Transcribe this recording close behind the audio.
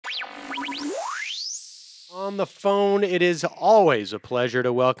On the phone, it is always a pleasure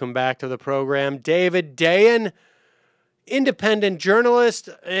to welcome back to the program David Dayen, independent journalist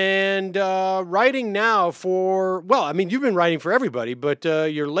and writing now for, well, I mean, you've been writing for everybody, but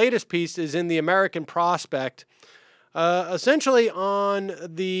your latest piece is in the American Prospect, essentially on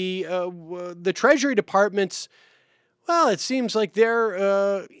the Treasury Department's, well, it seems like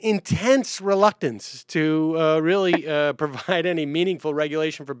their intense reluctance to really provide any meaningful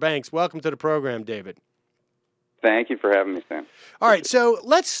regulation for banks. Welcome to the program, David. Thank you for having me, Sam. All right, so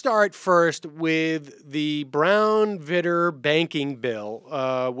let's start first with the Brown-Vitter banking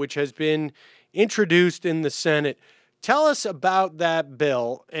bill, which has been introduced in the Senate. Tell us about that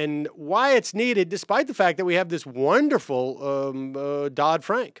bill and why it's needed, despite the fact that we have this wonderful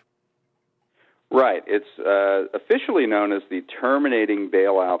Dodd-Frank. Right. It's officially known as the Terminating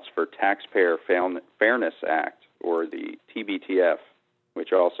Bailouts for Taxpayer Fairness Act, or the TBTF,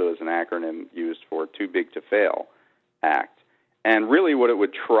 which also is an acronym used for Too Big to Fail Act. And really what it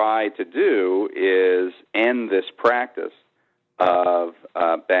would try to do is end this practice of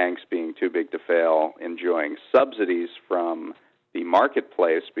banks being too big to fail, enjoying subsidies from the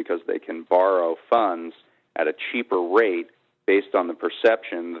marketplace because they can borrow funds at a cheaper rate based on the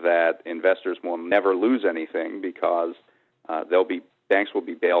perception that investors will never lose anything because banks will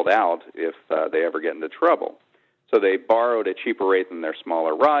be bailed out if they ever get into trouble. So they borrow at a cheaper rate than their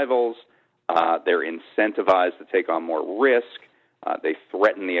smaller rivals. They're incentivized to take on more risk. They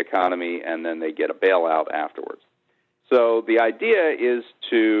threaten the economy, and then they get a bailout afterwards. So the idea is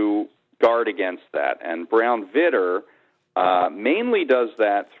to guard against that. And Brown-Vitter mainly does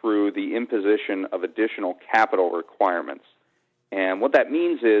that through the imposition of additional capital requirements. And what that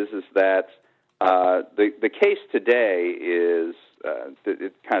means is that the case today is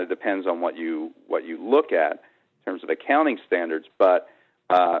it kind of depends on what you look at in terms of accounting standards, but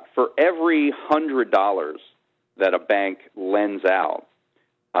for every $100 that a bank lends out,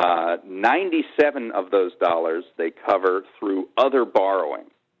 97 of those dollars they cover through other borrowing,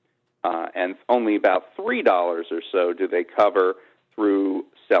 and only about $3 or so do they cover through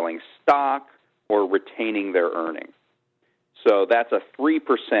selling stock or retaining their earnings. So that's a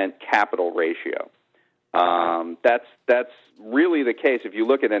 3% capital ratio. That's really the case. If you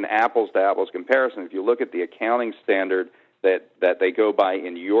look at an apples-to-apples comparison, if you look at the accounting standard that they go by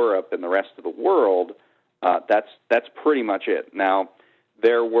in Europe and the rest of the world, that's pretty much it. Now,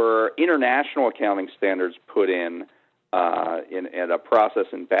 there were international accounting standards put in a process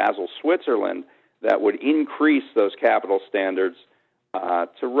in Basel, Switzerland, that would increase those capital standards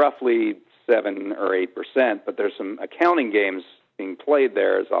to roughly 7 or 8%, but there's some accounting games being played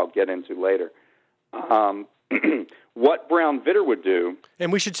there, as I'll get into later. What Brown-Vitter would do...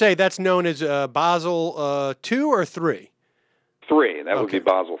 And we should say that's known as Basel 2 or 3? 3. That would be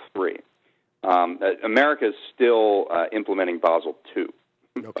Basel 3. America is still implementing Basel 2,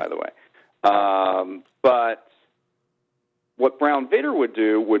 by the way. But what Brown-Vitter would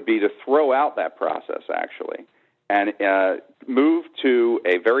do would be to throw out that process, actually, and move to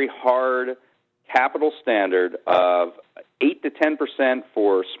a very hard capital standard of 8 to 10%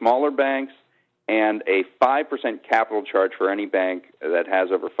 for smaller banks and a 5% capital charge for any bank that has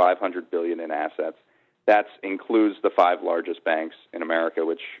over $500 billion in assets. That includes the 5 largest banks in America,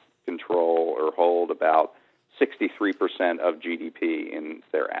 which control or hold about 63% of GDP in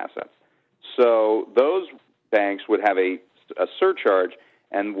their assets. So those banks would have a surcharge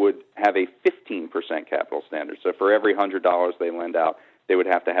and would have a 15% capital standard. So for every $100 they lend out, they would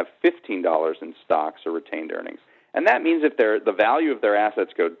have to have $15 in stocks or retained earnings. And that means if the value of their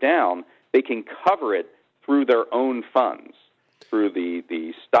assets go down, they can cover it through their own funds, through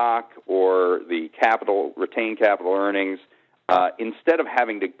the stock or the retained capital earnings. Instead of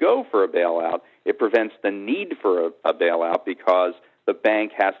having to go for a bailout, it prevents the need for a bailout because the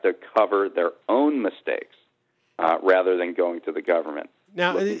bank has to cover their own mistakes rather than going to the government.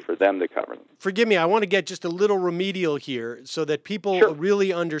 Now, looking for them to cover them. Forgive me, I want to get just a little remedial here so that people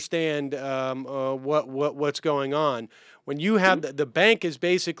really understand what's going on. When you have the bank is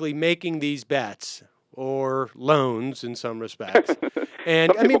basically making these bets or loans in some respects.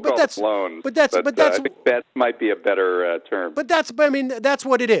 And I mean, but that's loans. But that's I think bets might be a better term. But that's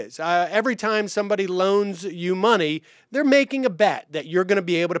what it is. Every time somebody loans you money, they're making a bet that you're going to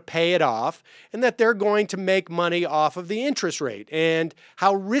be able to pay it off and that they're going to make money off of the interest rate. And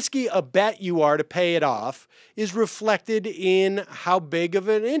how risky a bet you are to pay it off is reflected in how big of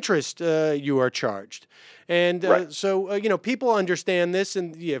an interest you are charged. And so, people understand this,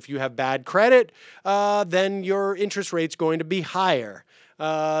 and if you have bad credit, then your interest rate's going to be higher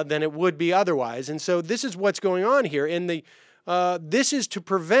than it would be otherwise. And so this is what's going on here. In the this is to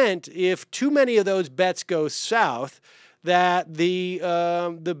prevent, if too many of those bets go south, that the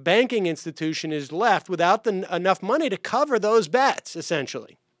banking institution is left without enough money to cover those bets,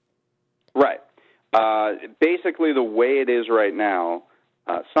 essentially. Right. Basically, the way it is right now,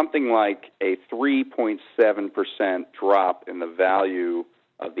 something like a 3.7% drop in the value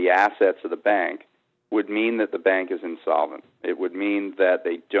of the assets of the bank would mean that the bank is insolvent. It would mean that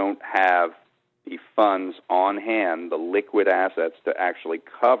they don't have the funds on hand, the liquid assets, to actually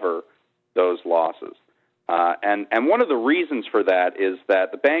cover those losses. And one of the reasons for that is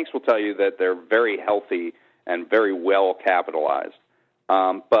that the banks will tell you that they're very healthy and very well capitalized.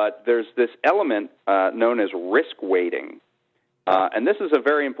 But there's this element known as risk weighting. And this is a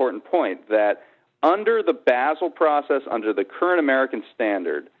very important point, that under the Basel process, under the current American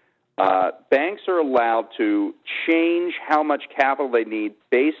standard, banks are allowed to change how much capital they need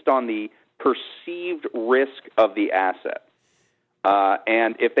based on the perceived risk of the asset.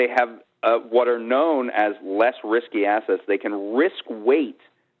 And if they have what are known as less risky assets, they can risk weight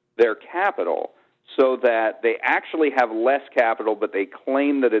their capital so that they actually have less capital, but they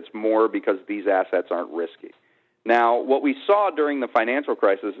claim that it's more because these assets aren't risky. Now, what we saw during the financial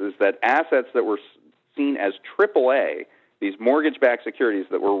crisis is that assets that were seen as AAA, these mortgage-backed securities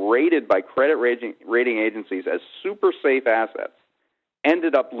that were rated by credit rating agencies as super safe assets,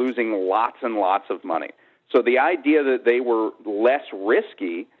 ended up losing lots and lots of money. So the idea that they were less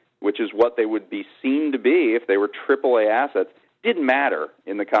risky, which is what they would be seen to be if they were AAA assets, didn't matter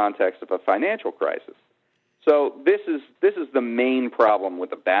in the context of a financial crisis. So this is the main problem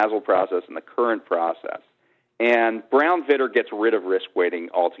with the Basel process and the current process. And Brown-Vitter gets rid of risk weighting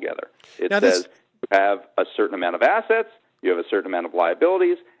altogether. It says you have a certain amount of assets, you have a certain amount of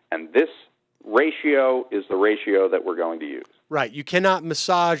liabilities, and this ratio is the ratio that we're going to use. Right. You cannot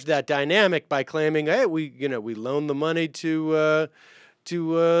massage that dynamic by claiming, hey, we loaned the money to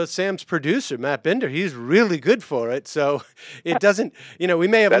Sam's producer, Matt Binder. He's really good for it. So it doesn't, we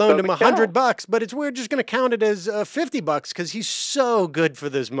may have loaned him $100, but we're just going to count it as $50 because he's so good for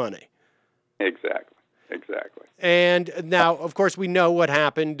this money. Exactly. And now, of course, we know what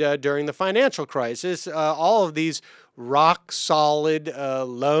happened during the financial crisis. All of these rock-solid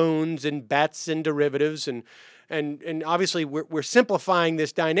loans and bets and derivatives, and obviously we're simplifying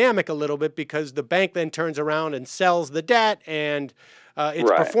this dynamic a little bit because the bank then turns around and sells the debt, and its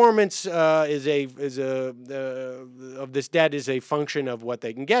performance of this debt is a function of what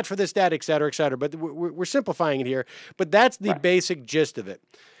they can get for this debt, et cetera, et cetera. But we're simplifying it here. But that's the basic gist of it.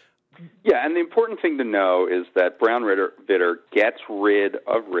 Yeah, and the important thing to know is that Brown-Vitter gets rid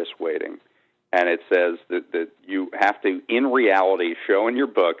of risk weighting, and it says that you have to, in reality, show in your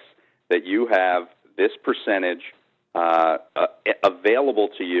books that you have this percentage available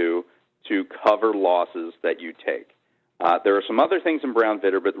to you to cover losses that you take. There are some other things in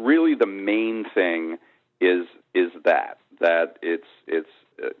Brown-Vitter, but really the main thing is that it's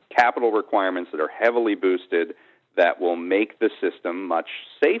capital requirements that are heavily boosted that will make the system much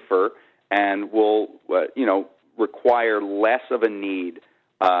safer and will, require less of a need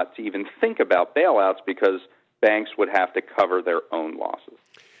to even think about bailouts because banks would have to cover their own losses.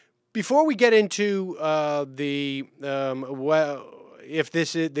 Before we get into if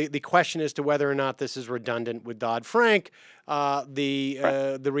this is the question as to whether or not this is redundant with Dodd-Frank,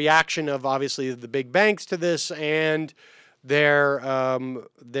 the reaction of obviously the big banks to this and their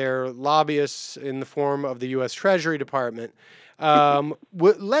lobbyists in the form of the U.S. Treasury Department.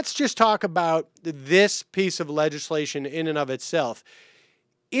 Let's just talk about this piece of legislation in and of itself.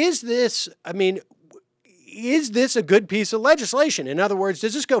 Is this a good piece of legislation? In other words,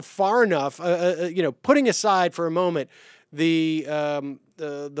 does this go far enough, putting aside for a moment the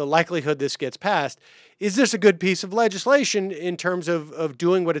likelihood this gets passed, is this a good piece of legislation in terms of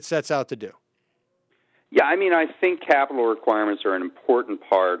doing what it sets out to do? Yeah, I think capital requirements are an important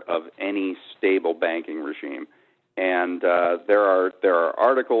part of any stable banking regime. And there are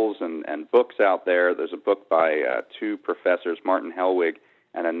articles and books out there. There's a book by two professors, Martin Hellwig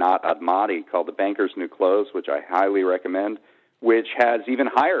and Anat Admati, called The Banker's New Clothes, which I highly recommend, which has even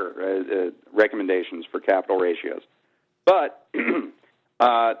higher recommendations for capital ratios. But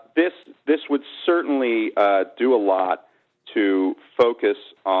this would certainly do a lot to focus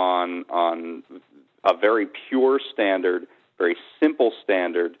on a very pure standard, very simple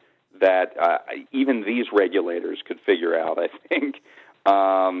standard that even these regulators could figure out, I think,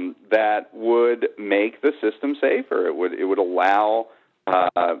 that would make the system safer. It would allow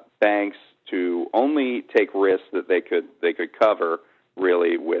banks to only take risks that they could cover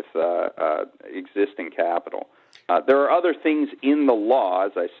really with existing capital. There are other things in the law,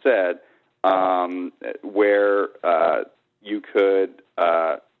 as I said, where you could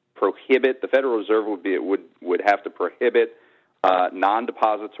prohibit, the Federal Reserve would have to prohibit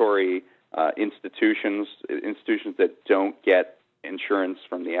non-depository institutions that don't get insurance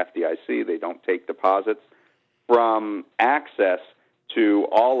from the FDIC, they don't take deposits, from access to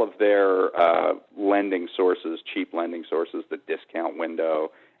all of their lending sources, cheap lending sources, the discount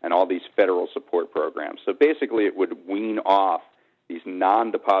window, and all these federal support programs. So basically it would wean off these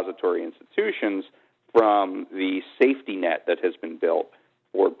non-depository institutions from the safety net that has been built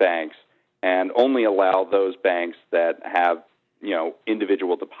for banks and only allow those banks that have,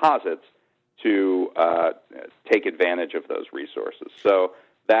 individual deposits to take advantage of those resources. So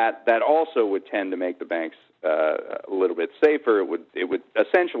that also would tend to make the banks a little bit safer. It would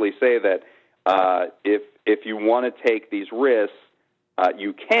essentially say that if you want to take these risks,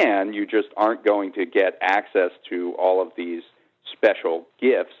 you can. You just aren't going to get access to all of these special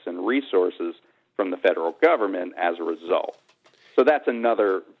gifts and resources from the federal government as a result. So that's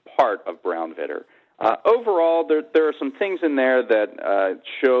another part of Brown-Vitter. Overall, there are some things in there that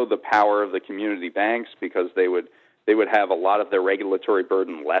show the power of the community banks because they would have a lot of their regulatory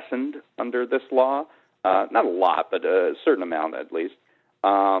burden lessened under this law. Not a lot, but a certain amount at least.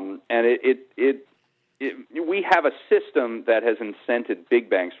 And we have a system that has incented big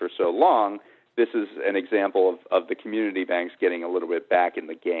banks for so long. This is an example of the community banks getting a little bit back in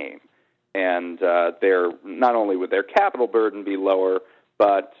the game. And not only would their capital burden be lower,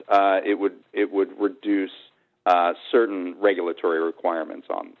 but it would reduce certain regulatory requirements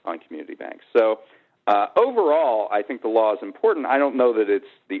on community banks. So overall, I think the law is important. I don't know that it's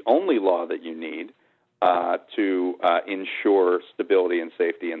the only law that you need to ensure stability and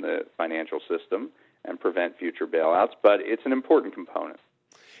safety in the financial system and prevent future bailouts, but it's an important component.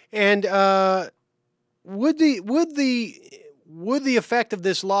 And would the effect of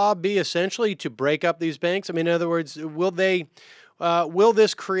this law be essentially to break up these banks? I mean, in other words, will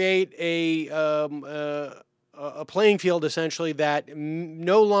this create a playing field essentially that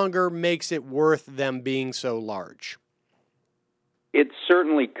no longer makes it worth them being so large? It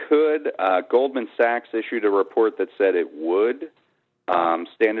certainly could. Goldman Sachs issued a report that said it would.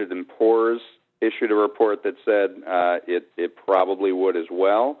 Standard & Poor's issued a report that said it probably would as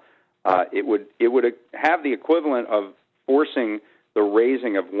well. It would have the equivalent of forcing the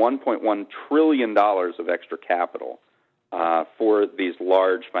raising of $1.1 trillion of extra capital for these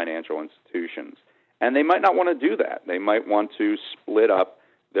large financial institutions. And they might not want to do that. They might want to split up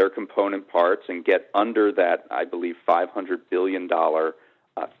their component parts and get under that, I believe, $500 billion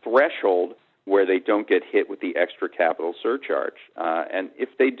threshold where they don't get hit with the extra capital surcharge. And if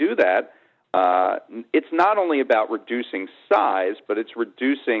they do that, it's not only about reducing size, but it's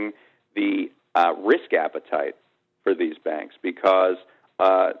reducing the risk appetite for these banks because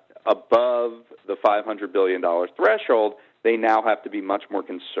above the $500 billion threshold, they now have to be much more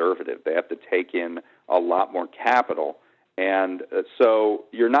conservative. They have to take in a lot more capital. And so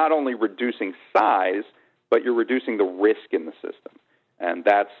you're not only reducing size, but you're reducing the risk in the system. And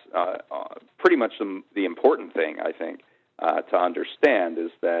that's pretty much the important thing, I think, to understand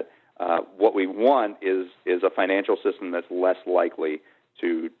is that what we want is a financial system that's less likely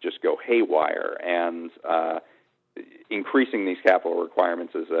to just go haywire. And increasing these capital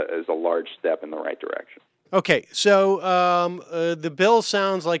requirements is a large step in the right direction. Okay, so the bill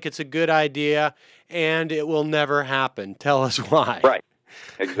sounds like it's a good idea, and it will never happen. Tell us why. Right,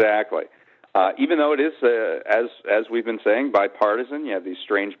 exactly. Even though it is, as we've been saying, bipartisan, you have these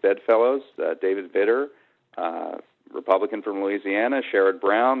strange bedfellows, David Vitter, Republican from Louisiana, Sherrod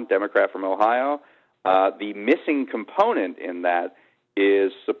Brown, Democrat from Ohio. The missing component in that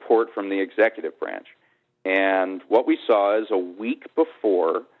is support from the executive branch. And what we saw is a week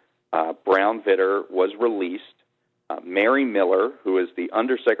before Brown-Vitter was released, Mary Miller, who is the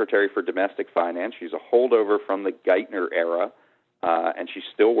Undersecretary for Domestic Finance, she's a holdover from the Geithner era, and she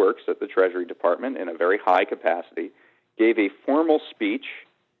still works at the Treasury Department in a very high capacity, gave a formal speech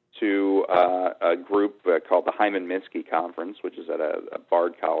to a group called the Hyman Minsky Conference, which is at a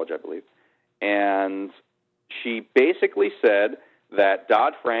Bard College, I believe. And she basically said that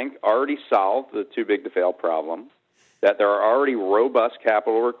Dodd-Frank already solved the too-big-to-fail problem, that there are already robust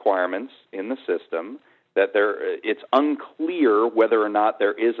capital requirements in the system, that it's unclear whether or not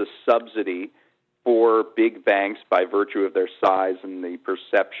there is a subsidy for big banks by virtue of their size and the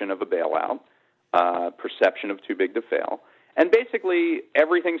perception of a bailout, perception of too big to fail. And basically,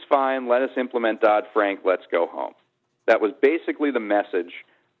 everything's fine, let us implement Dodd-Frank, let's go home. That was basically the message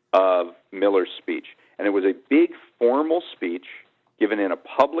of Miller's speech. And it was a big formal speech given in a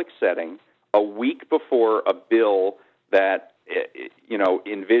public setting a week before a bill that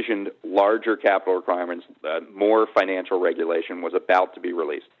envisioned larger capital requirements, more financial regulation was about to be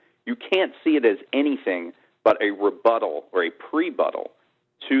released. You can't see it as anything but a rebuttal or a prebuttal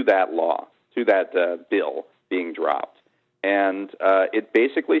to that law, to that bill being dropped. And it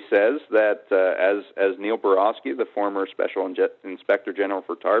basically says that, as Neil Borowski, the former Special Inspector General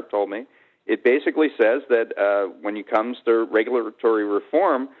for TARP, told me, it basically says that when it comes to regulatory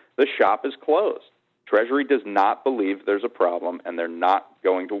reform, the shop is closed. Treasury does not believe there's a problem, and they're not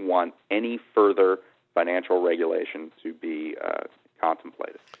going to want any further financial regulation to be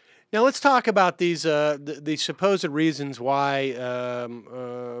contemplated. Now let's talk about these the supposed reasons why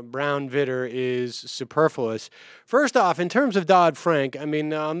Brown-Vitter is superfluous. First off, in terms of Dodd-Frank, I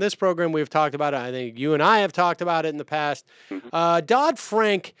mean, on this program we've talked about it. I think you and I have talked about it in the past. Mm-hmm.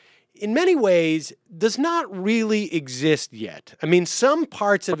 Dodd-Frank, in many ways, does not really exist yet. I mean, some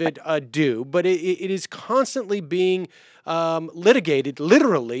parts of it do, but it is constantly being litigated,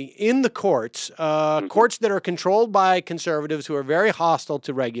 literally, in the courts, courts that are controlled by conservatives who are very hostile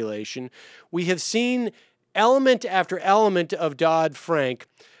to regulation. We have seen element after element of Dodd-Frank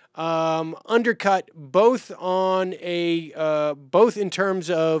undercut both on both in terms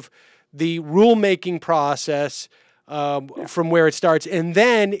of the rulemaking process, from where it starts, and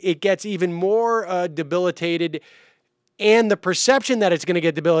then it gets even more debilitated, and the perception that it's going to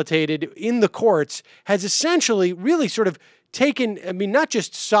get debilitated in the courts has essentially really sort of taken, I mean, not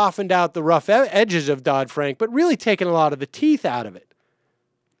just softened out the rough edges of Dodd-Frank, but really taken a lot of the teeth out of it.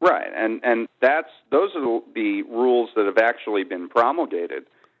 Right, and those are the rules that have actually been promulgated.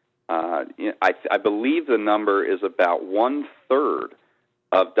 I believe the number is about 1/3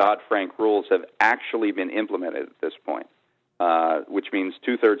 of Dodd-Frank rules have actually been implemented at this point, which means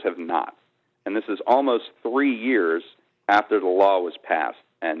 2/3 have not. And this is almost 3 years after the law was passed.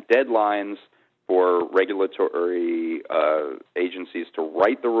 And deadlines for regulatory agencies to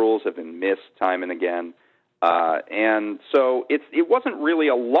write the rules have been missed time and again. And so it wasn't really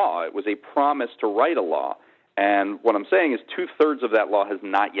a law. It was a promise to write a law. And what I'm saying is 2/3 of that law has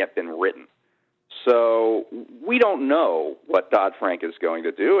not yet been written. So we don't know what Dodd-Frank is going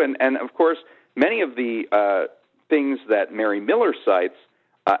to do. And of course, many of the things that Mary Miller cites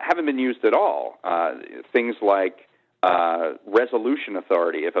haven't been used at all. Things like resolution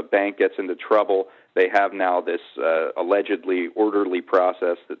authority. If a bank gets into trouble, they have now this allegedly orderly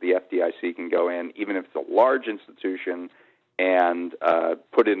process that the FDIC can go in, even if it's a large institution, and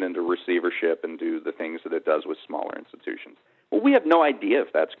put it into receivership and do the things that it does with smaller institutions. Well, we have no idea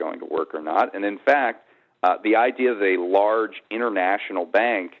if that's going to work or not. And in fact, the idea that a large international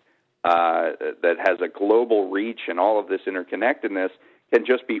bank that has a global reach and all of this interconnectedness can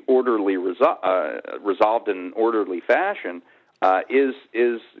just be orderly resolved in an orderly fashion is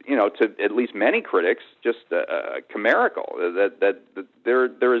to at least many critics just chimerical. That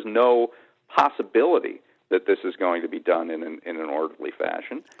there is no possibility that this is going to be done in an orderly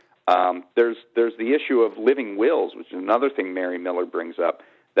fashion. There's the issue of living wills, which is another thing Mary Miller brings up,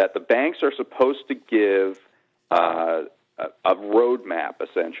 that the banks are supposed to give a roadmap,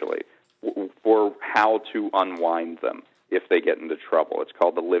 essentially, for how to unwind them if they get into trouble. It's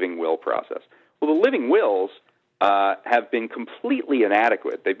called the living will process. Well, the living wills have been completely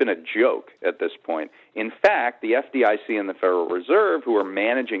inadequate. They've been a joke at this point. In fact, the FDIC and the Federal Reserve, who are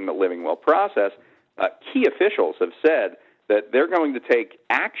managing the living will process, key officials have said that they're going to take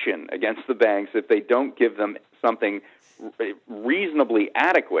action against the banks if they don't give them something reasonably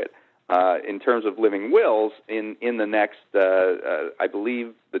adequate in terms of living wills in the next, I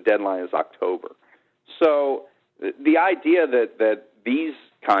believe the deadline is October. So the idea that these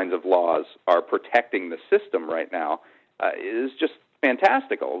kinds of laws are protecting the system right now is just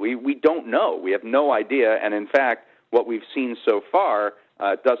fantastical. We don't know. We have no idea. And in fact, what we've seen so far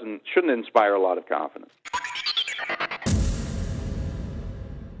shouldn't inspire a lot of confidence.